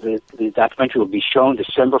 the documentary will be shown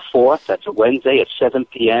December 4th. That's a Wednesday at 7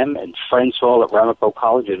 p.m. in Friends Hall at Ramapo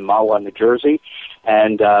College in Mahwah, New Jersey.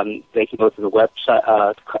 And they can go to the website,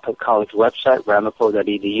 college website,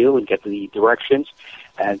 ramapo.edu, and get the directions.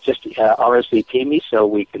 And just RSVP me so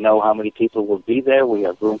we can know how many people will be there. We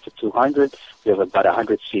have room for 200. We have about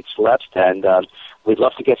 100 seats left, and we'd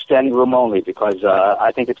love to get standing room only because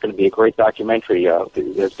I think it's going to be a great documentary.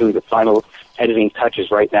 They're doing the final editing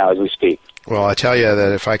touches right now as we speak. Well, I tell you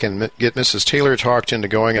that if I can get Mrs. Taylor talked into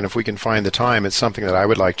going, and if we can find the time, it's something that I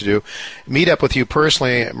would like to do. Meet up with you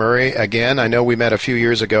personally, Murray. Again, I know we met a few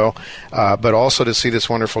years ago, but also to see this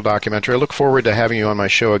wonderful documentary. I look forward to having you on my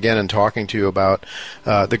show again and talking to you about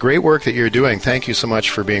the great work that you're doing. Thank you so much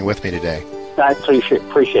for being with me today. I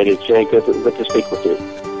appreciate it, Jay. Good to speak with you.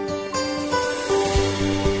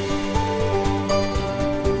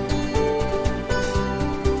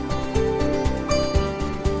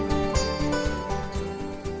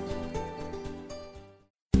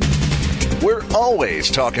 We're always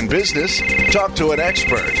talking business. Talk to an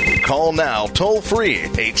expert. Call now toll free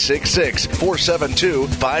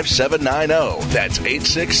 866-472-5790. That's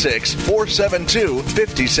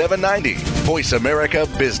 866-472-5790. Voice America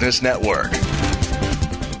Business Network.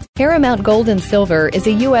 Paramount Gold and Silver is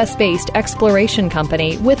a U.S.-based exploration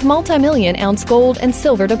company with multi-million-ounce gold and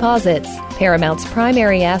silver deposits. Paramount's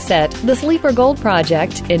primary asset, the Sleeper Gold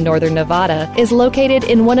Project in northern Nevada, is located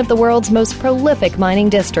in one of the world's most prolific mining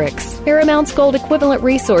districts. Paramount's gold equivalent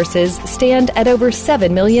resources stand at over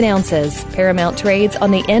 7 million ounces. Paramount trades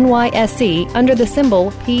on the NYSE under the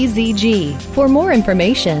symbol PZG. For more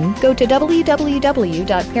information, go to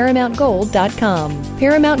www.paramountgold.com.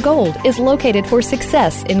 Paramount Gold is located for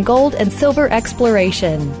success in gold and silver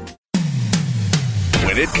exploration.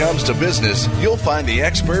 When it comes to business, you'll find the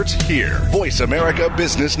experts here. Voice America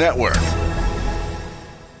Business Network.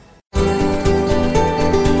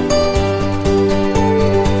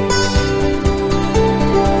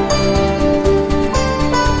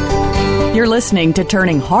 You're listening to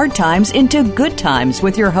Turning Hard Times into Good Times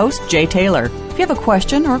with your host, Jay Taylor. If you have a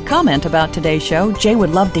question or comment about today's show, Jay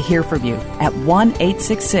would love to hear from you at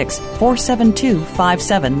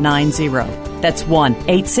 1-866-472-5790. That's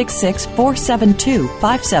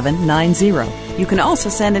 1-866-472-5790. You can also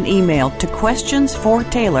send an email to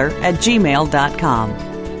questionsfortaylor@gmail.com.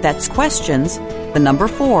 That's questions, the number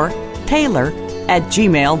 4,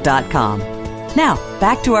 Taylor@gmail.com. Now,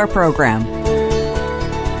 back to our program.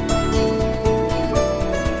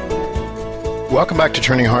 Welcome back to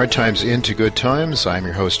Turning Hard Times into Good Times. I'm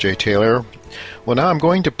your host, Jay Taylor. Well, now I'm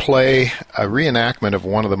going to play a reenactment of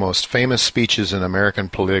one of the most famous speeches in American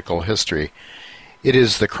political history. It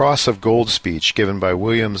is the Cross of Gold speech given by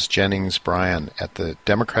William Jennings Bryan at the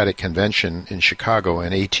Democratic Convention in Chicago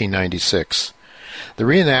in 1896. The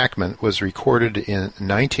reenactment was recorded in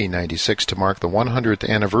 1996 to mark the 100th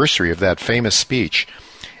anniversary of that famous speech,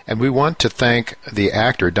 and we want to thank the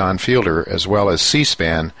actor Don Fielder as well as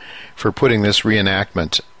C-SPAN for putting this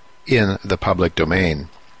reenactment in the public domain.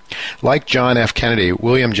 Like John F. Kennedy,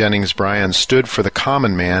 William Jennings Bryan stood for the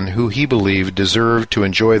common man who he believed deserved to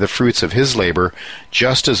enjoy the fruits of his labor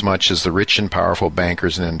just as much as the rich and powerful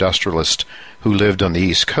bankers and industrialists who lived on the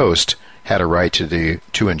East Coast had a right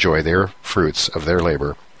to enjoy their fruits of their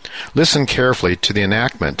labor. Listen carefully to the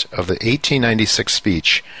enactment of the 1896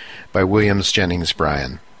 speech by William Jennings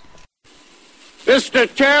Bryan.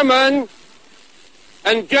 Mr. Chairman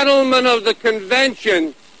and gentlemen of the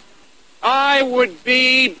convention, I would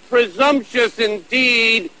be presumptuous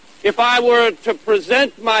indeed if I were to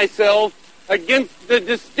present myself against the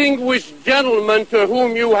distinguished gentleman to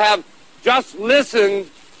whom you have just listened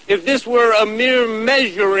if this were a mere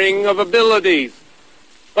measuring of abilities.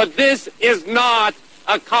 But this is not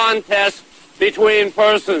a contest between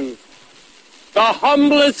persons. The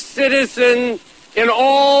humblest citizen in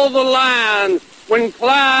all the land, when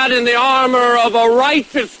clad in the armor of a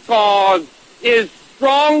righteous cause, is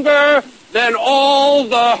stronger than all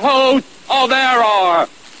the host of error.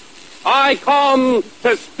 I come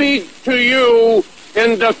to speak to you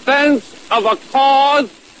in defense of a cause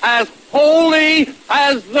as holy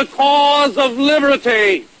as the cause of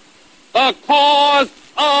liberty, the cause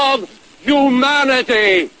of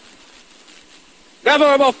humanity.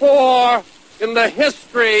 Never before in the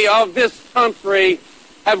history of this country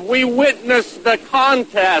have we witnessed the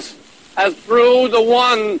contest as through the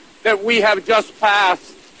one that we have just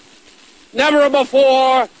passed. Never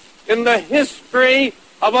before in the history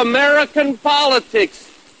of American politics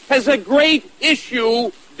has a great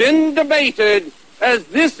issue been debated as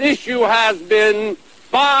this issue has been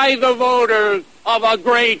by the voters of a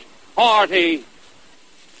great party.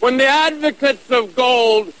 When the advocates of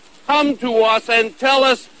gold come to us and tell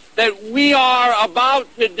us that we are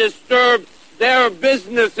about to disturb their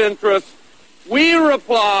business interests, we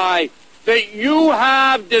reply that you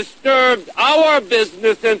have disturbed our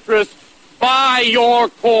business interests by your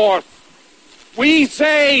course. We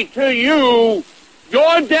say to you,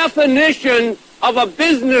 your definition of a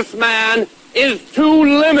businessman is too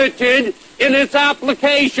limited in its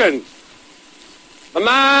application. The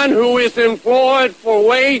man who is employed for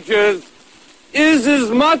wages is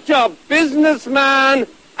as much a businessman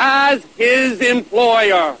as his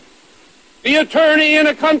employer. The attorney in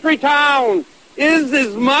a country town is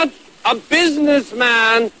as much a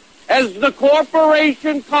businessman as the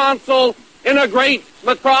corporation consul in a great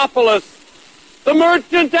metropolis. The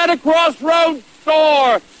merchant at a crossroads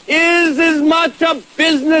store is as much a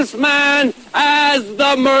businessman as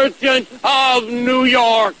the merchant of New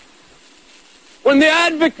York. When the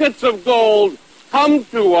advocates of gold come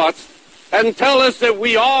to us and tell us that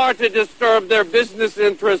we are to disturb their business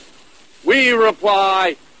interests, we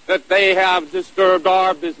reply that they have disturbed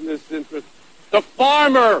our business interests. The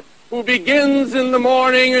farmer who begins in the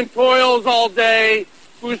morning and toils all day,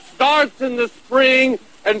 who starts in the spring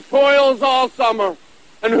and toils all summer,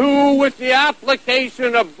 and who, with the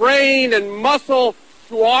application of brain and muscle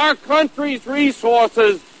to our country's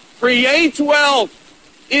resources, creates wealth,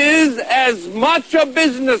 is as much a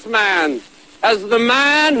businessman as the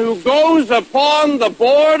man who goes upon the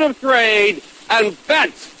Board of Trade and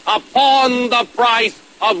bets upon the price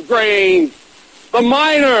of grain. The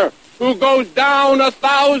miner who goes down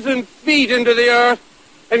 1,000 feet into the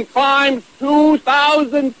earth and climbs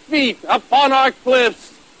 2,000 feet upon our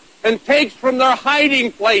cliffs and takes from their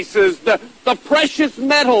hiding places the precious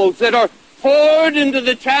metals that are poured into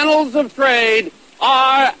the channels of trade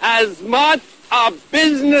are as much a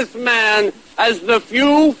businessman as the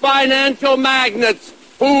few financial magnates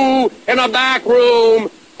who, in a back room,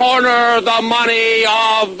 corner the money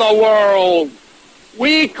of the world.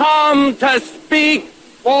 We come to speak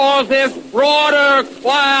for this broader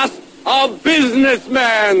class of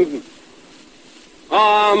businessmen.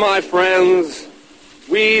 Ah, my friends,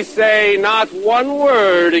 we say not one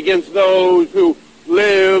word against those who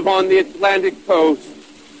live on the Atlantic coast,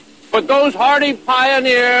 but those hardy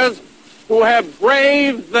pioneers who have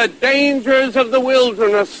braved the dangers of the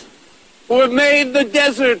wilderness, who have made the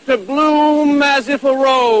desert to bloom as if a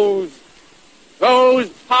rose, those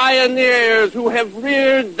pioneers who have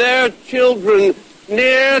reared their children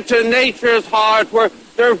near to nature's heart, where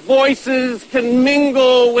their voices can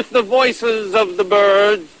mingle with the voices of the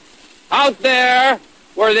birds. Out there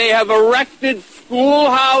where they have erected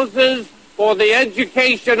schoolhouses for the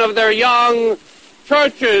education of their young,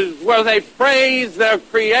 churches where they praise their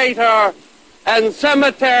Creator, and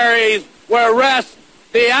cemeteries where rest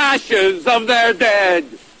the ashes of their dead.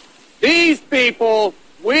 These people,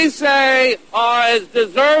 we say, are as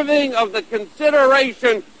deserving of the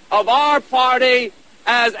consideration of our party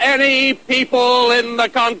as any people in the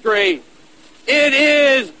country. It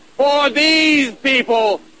is for these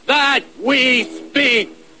people that we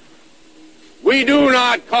speak. We do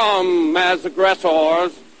not come as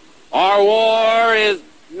aggressors. Our war is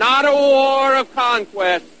not a war of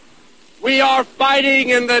conquest. We are fighting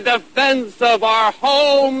in the defense of our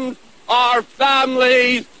homes, our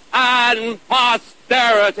families, and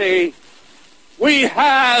posterity. We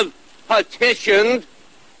have petitioned,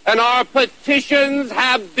 and our petitions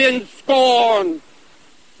have been scorned.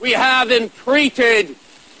 We have entreated,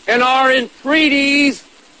 and our entreaties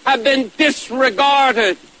have been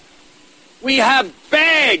disregarded. We have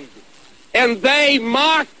begged, and they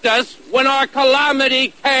mocked us when our calamity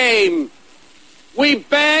came. We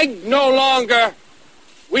beg no longer.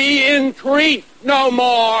 We entreat no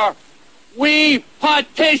more. We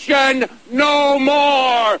petition no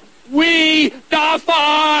more. We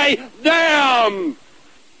defy them.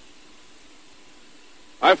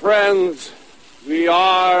 My friends, we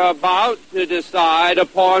are about to decide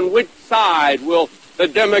upon which side will the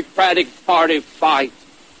Democratic Party fight.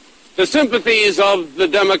 The sympathies of the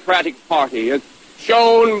Democratic Party, as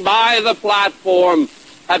shown by the platform,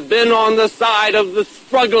 have been on the side of the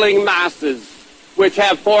struggling masses, which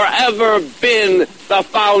have forever been the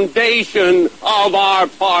foundation of our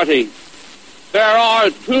party. There are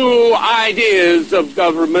two ideas of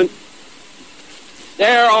government.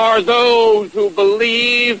 There are those who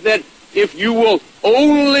believe that if you will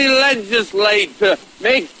only legislate to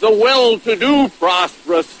make the well-to-do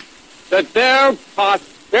prosperous, that their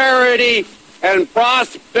prosperity and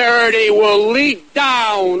prosperity will leak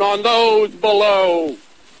down on those below.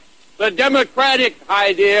 The Democratic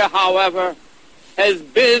idea, however, has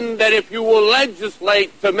been that if you will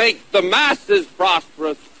legislate to make the masses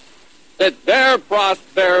prosperous, that their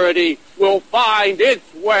prosperity will find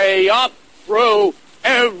its way up through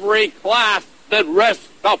every class that rests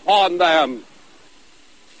upon them.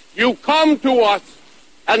 You come to us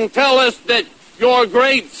and tell us that your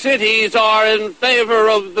great cities are in favor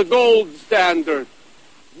of the gold standard.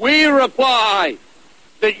 We reply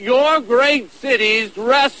that your great cities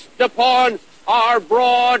rest upon our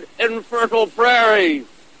broad and fertile prairies.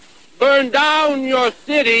 Burn down your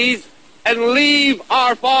cities and leave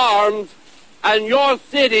our farms, and your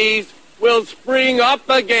cities will spring up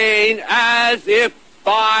again as if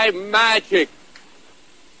by magic.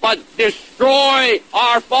 But destroy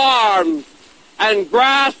our farms, and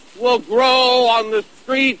grass will grow on the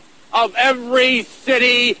streets of every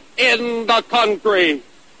city in the country.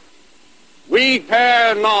 We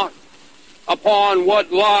care not upon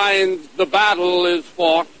what lines the battle is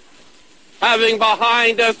fought, having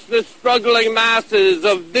behind us the struggling masses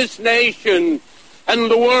of this nation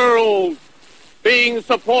and the world, being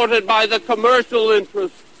supported by the commercial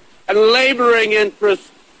interests and laboring interests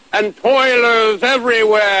and toilers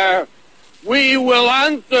everywhere. We will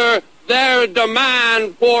answer their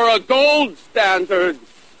demand for a gold standard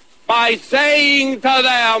by saying to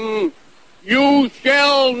them, you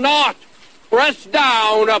shall not press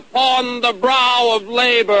down upon the brow of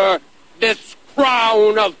labor this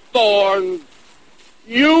crown of thorns.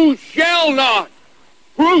 You shall not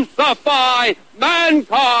crucify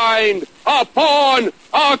mankind upon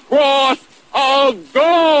a cross of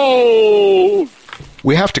gold.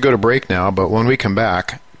 We have to go to break now, but when we come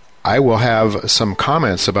back, I will have some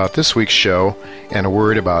comments about this week's show and a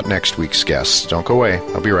word about next week's guests. Don't go away.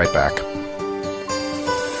 I'll be right back.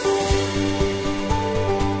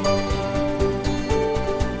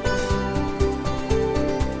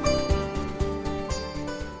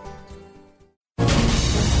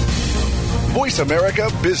 Voice America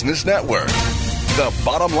Business Network, the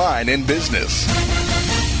bottom line in business.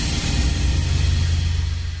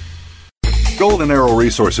 Golden Arrow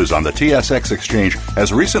Resources on the TSX Exchange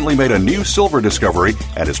has recently made a new silver discovery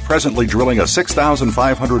and is presently drilling a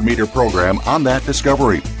 6,500-meter program on that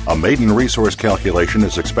discovery. A maiden resource calculation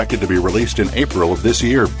is expected to be released in April of this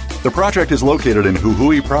year. The project is located in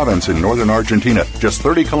Jujuy Province in northern Argentina, just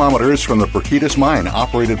 30 kilometers from the Pirquitas mine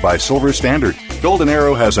operated by Silver Standard. Golden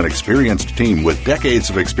Arrow has an experienced team with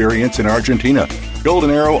decades of experience in Argentina.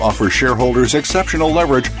 Golden Arrow offers shareholders exceptional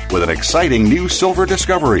leverage with an exciting new silver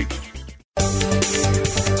discovery.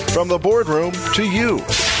 From the boardroom to you,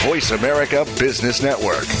 Voice America Business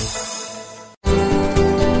Network.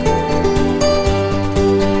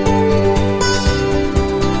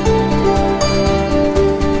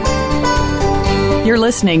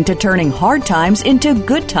 listening to Turning Hard Times into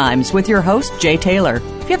Good Times with your host, Jay Taylor.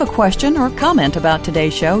 If you have a question or comment about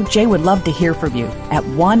today's show, Jay would love to hear from you at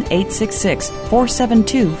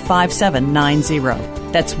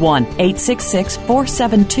 1-866-472-5790. That's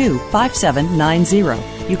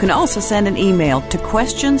 1-866-472-5790. You can also send an email to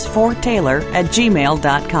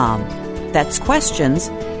questionsfortaylor@gmail.com. That's questions,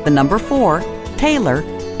 the number 4,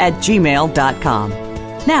 Taylor@gmail.com.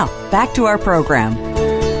 Now, back to our program.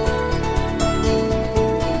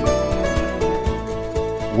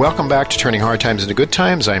 Welcome back to Turning Hard Times into Good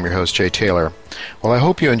Times. I'm your host, Jay Taylor. Well, I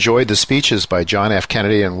hope you enjoyed the speeches by John F.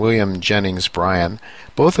 Kennedy and William Jennings Bryan,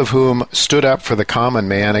 both of whom stood up for the common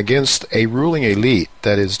man against a ruling elite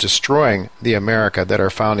that is destroying the America that our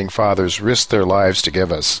founding fathers risked their lives to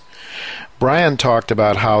give us. Bryan talked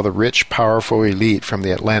about how the rich, powerful elite from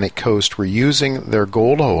the Atlantic coast were using their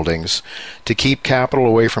gold holdings to keep capital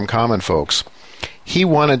away from common folks. He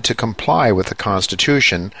wanted to comply with the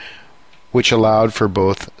Constitution, which allowed for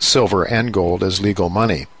both silver and gold as legal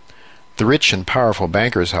money. The rich and powerful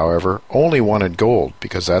bankers, however, only wanted gold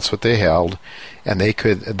because that's what they held, and they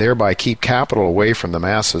could thereby keep capital away from the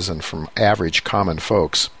masses and from average common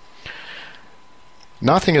folks.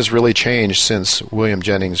 Nothing has really changed since William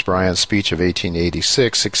Jennings Bryan's speech of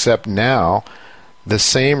 1886, except now the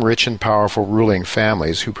same rich and powerful ruling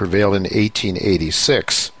families who prevailed in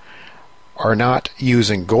 1886 are not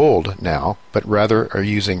using gold now, but rather are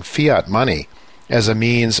using fiat money as a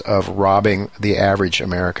means of robbing the average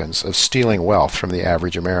Americans, of stealing wealth from the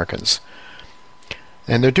average Americans.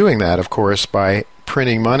 And they're doing that, of course, by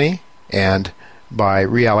printing money and by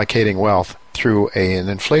reallocating wealth through an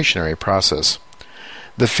inflationary process.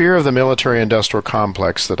 The fear of the military-industrial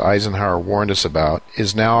complex that Eisenhower warned us about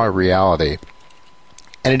is now a reality.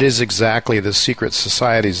 And it is exactly the secret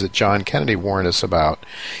societies that John Kennedy warned us about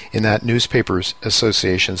in that Newspapers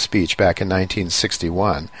Association speech back in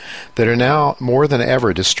 1961 that are now more than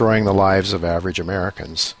ever destroying the lives of average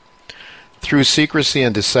Americans. Through secrecy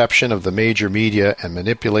and deception of the major media and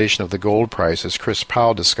manipulation of the gold price, as Chris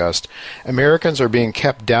Powell discussed, Americans are being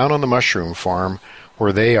kept down on the mushroom farm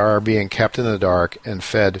where they are being kept in the dark and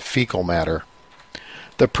fed fecal matter.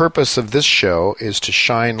 The purpose of this show is to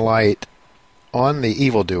shine light on the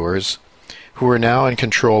evildoers who are now in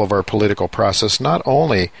control of our political process, not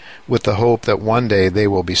only with the hope that one day they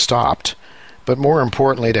will be stopped, but more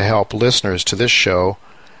importantly to help listeners to this show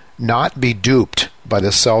not be duped by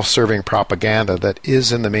the self-serving propaganda that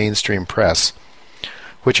is in the mainstream press,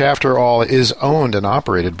 which after all is owned and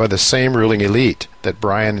operated by the same ruling elite that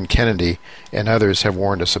Bryan and Kennedy and others have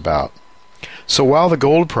warned us about. So while the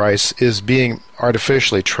gold price is being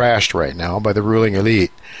artificially trashed right now by the ruling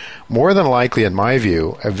elite, more than likely, in my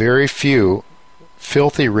view, a very few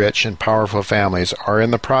filthy rich and powerful families are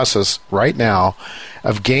in the process right now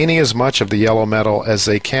of gaining as much of the yellow metal as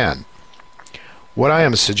they can. What I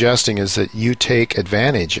am suggesting is that you take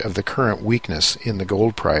advantage of the current weakness in the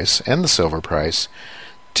gold price and the silver price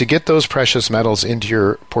to get those precious metals into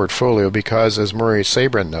your portfolio because, as Murray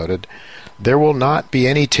Sabrin noted, there will not be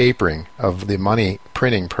any tapering of the money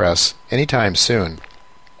printing press anytime soon.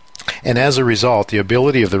 And as a result, the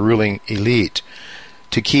ability of the ruling elite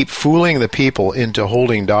to keep fooling the people into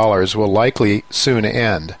holding dollars will likely soon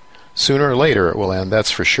end. Sooner or later it will end,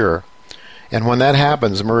 that's for sure. And when that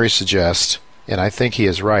happens, Murray suggests, and I think he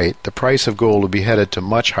is right, the price of gold will be headed to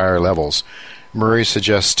much higher levels. Murray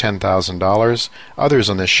suggests $10,000. Others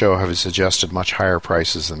on this show have suggested much higher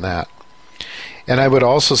prices than that. And I would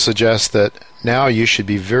also suggest that now should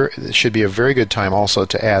be a very good time also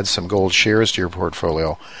to add some gold shares to your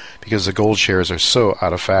portfolio because the gold shares are so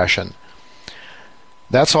out of fashion.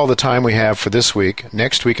 That's all the time we have for this week.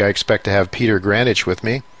 Next week I expect to have Peter Grandich with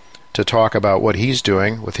me to talk about what he's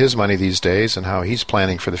doing with his money these days and how he's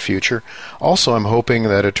planning for the future. Also, I'm hoping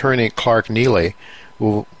that attorney Clark Neely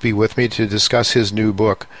will be with me to discuss his new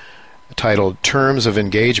book titled Terms of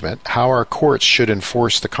Engagement, How Our Courts Should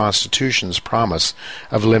Enforce the Constitution's Promise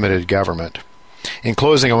of Limited Government. In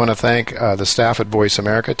closing, I want to thank the staff at Voice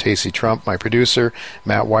America, Tacey Trump, my producer,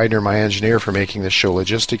 Matt Widener, my engineer, for making this show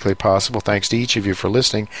logistically possible. Thanks to each of you for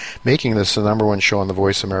listening, making this the number one show on the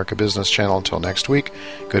Voice America Business Channel. Until next week,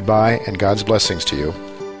 goodbye and God's blessings to you.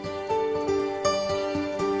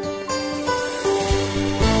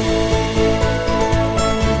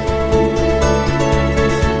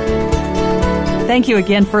 Thank you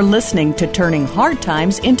again for listening to Turning Hard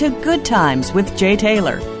Times into Good Times with Jay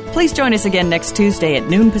Taylor. Please join us again next Tuesday at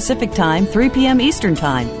noon Pacific Time, 3 p.m. Eastern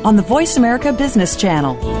Time on the Voice America Business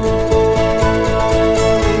Channel.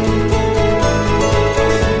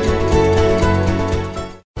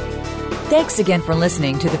 Thanks again for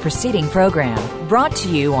listening to the preceding program, brought to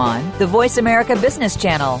you on the Voice America Business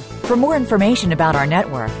Channel. For more information about our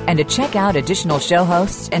network and to check out additional show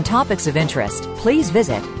hosts and topics of interest, please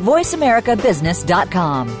visit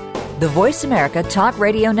voiceamericabusiness.com. The Voice America Talk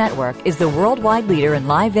Radio Network is the worldwide leader in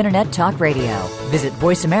live Internet talk radio. Visit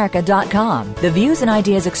voiceamerica.com. The views and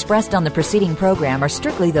ideas expressed on the preceding program are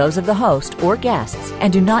strictly those of the host or guests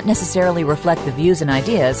and do not necessarily reflect the views and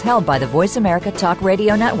ideas held by the Voice America Talk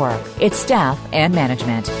Radio Network, its staff, and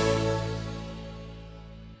management.